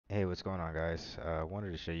Hey, what's going on, guys? I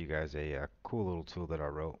wanted to show you guys a cool little tool that I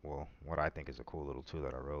wrote. Well, what I think is a cool little tool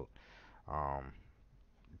that I wrote um,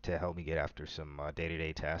 to help me get after some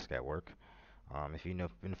day-to-day tasks at work. If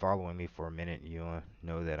you've been following me for a minute, you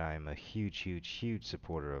know that I'm a huge, huge, huge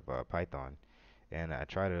supporter of Python, and I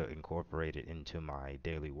try to incorporate it into my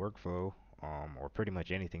daily workflow, or pretty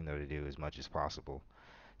much anything that I do as much as possible.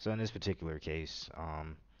 So in this particular case,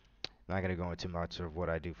 I'm not going to go into much of what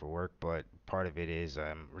I do for work, but part of it is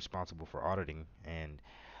I'm responsible for auditing, and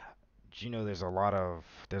there's a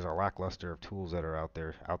lackluster of tools that are out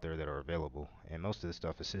there that are available, and most of the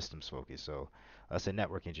stuff is systems focused. So us as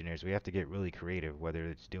network engineers, we have to get really creative, whether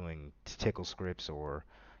it's doing tickle scripts or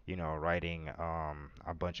writing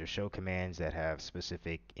a bunch of show commands that have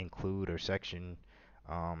specific include or section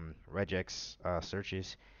regex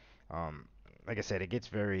searches. um, like I said, it gets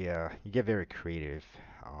very you get very creative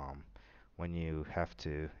when you have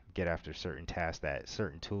to get after certain tasks that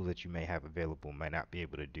certain tools that you may have available might not be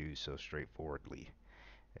able to do so straightforwardly.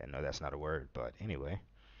 I know that's not a word, but anyway.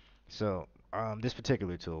 So this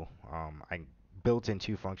particular tool, I built in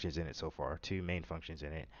two functions in it so far, two main functions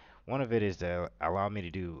in it. One of it is to allow me to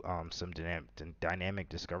do some dynamic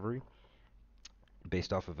discovery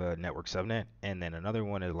based off of a network subnet, and then another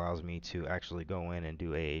one it allows me to actually go in and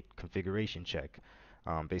do a configuration check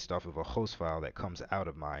based off of a host file that comes out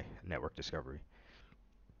of my network discovery.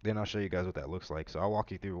 Then I'll show you guys what that looks like. So I'll walk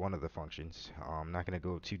you through one of the functions. I'm not going to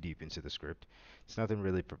go too deep into the script. It's nothing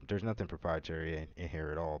really, there's nothing proprietary in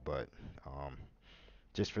here at all, but um,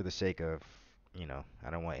 just for the sake of, I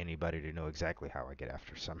don't want anybody to know exactly how I get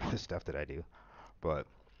after some of the stuff that I do, but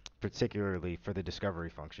particularly for the discovery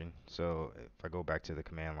function. So if I go back to the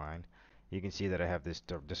command line, you can see that I have this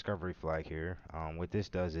discovery flag here. What this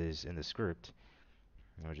does is in the script,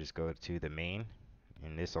 I'll just go to the main,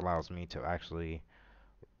 and this allows me to actually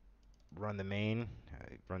run the main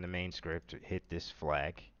script, hit this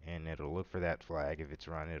flag, and it'll look for that flag. If it's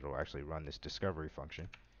run, it'll actually run this discovery function.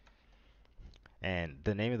 And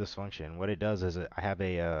the name of this function, what it does is I have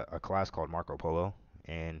a class called Marco Polo,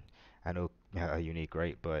 and I know unique,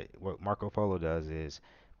 right? But what Marco Polo does is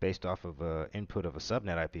based off of a input of a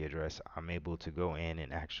subnet IP address, I'm able to go in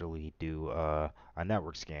and actually do a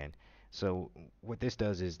network scan. So what this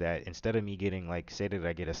does is that instead of me getting, like, say that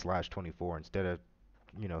I get a slash 24, instead of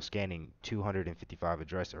scanning 255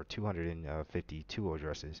 address or 252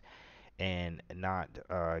 addresses and not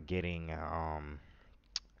getting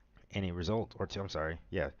any result, or I'm sorry,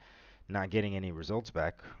 yeah, not getting any results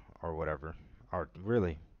back or whatever, or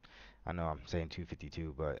really, I know I'm saying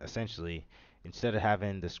 252, but essentially, instead of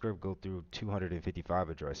having the script go through 255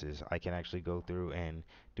 addresses, I can actually go through and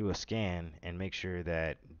do a scan and make sure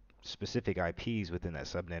that specific IPs within that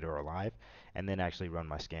subnet are alive, and then actually run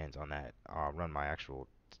my scans on that, run my actual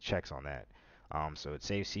checks on that. So it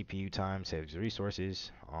saves CPU time, saves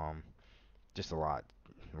resources, just a lot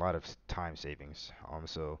of time savings.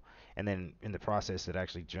 And then in the process, it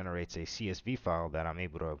actually generates a CSV file that I'm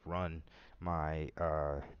able to run my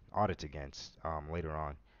audits against later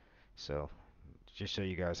on. So just show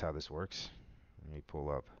you guys how this works. Let me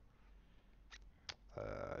pull up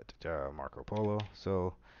Marco Polo.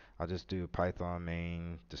 So I'll just do Python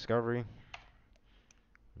main discovery.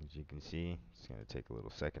 As you can see, it's going to take a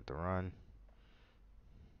little second to run.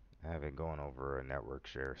 I have it going over a network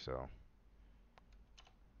share, so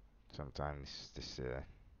sometimes this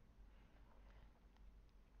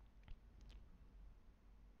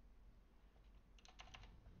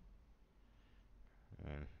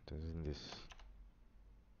and doesn't this.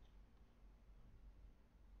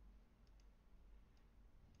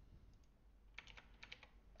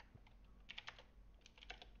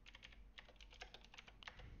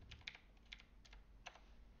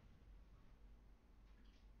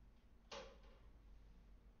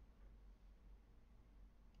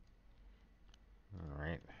 All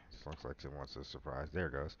right, this looks like it wants a surprise. There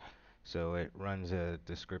it goes. So it runs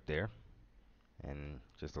the script there, and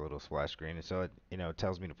just a little splash screen. And so it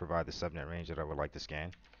tells me to provide the subnet range that I would like to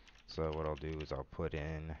scan. So what I'll do is I'll put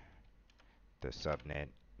in the subnet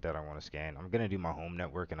that I want to scan. I'm gonna do my home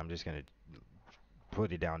network, and I'm just gonna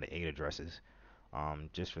put it down to 8 addresses,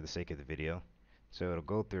 just for the sake of the video. So it'll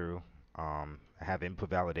go through, have input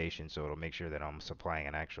validation, so it'll make sure that I'm supplying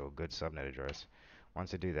an actual good subnet address.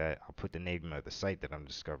 Once I do that, I'll put the name of the site that I'm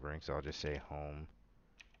discovering. So I'll just say homenet,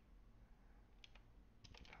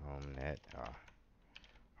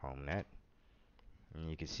 homenet, and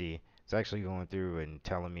you can see it's actually going through and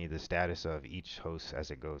telling me the status of each host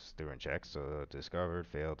as it goes through and checks. So discovered,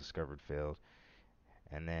 failed,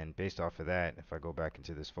 and then based off of that, if I go back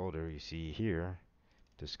into this folder, you see here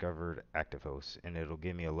discovered active hosts, and it'll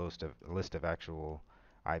give me a list of actual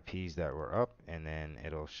IPs that were up, and then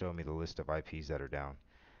it'll show me the list of IPs that are down.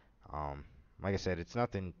 Um, like I said, it's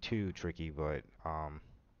nothing too tricky, but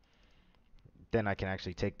then I can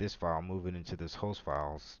actually take this file, move it into this host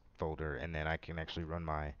files folder, and then I can actually run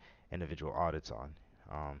my individual audits on.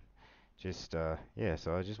 Um, yeah,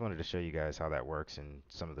 so I just wanted to show you guys how that works and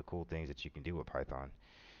some of the cool things that you can do with Python.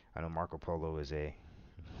 I know Marco Polo is a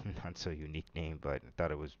not so unique name, but I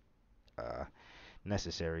thought it was uh,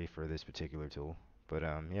 necessary for this particular tool. But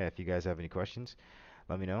yeah, if you guys have any questions,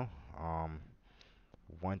 let me know. Um,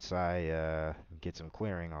 Once I get some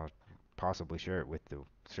clearing, I'll possibly share it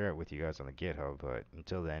with you guys on the GitHub. But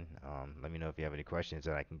until then, let me know if you have any questions,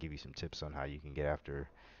 and I can give you some tips on how you can get after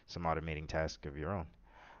some automating tasks of your own.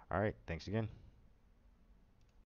 All right, thanks again.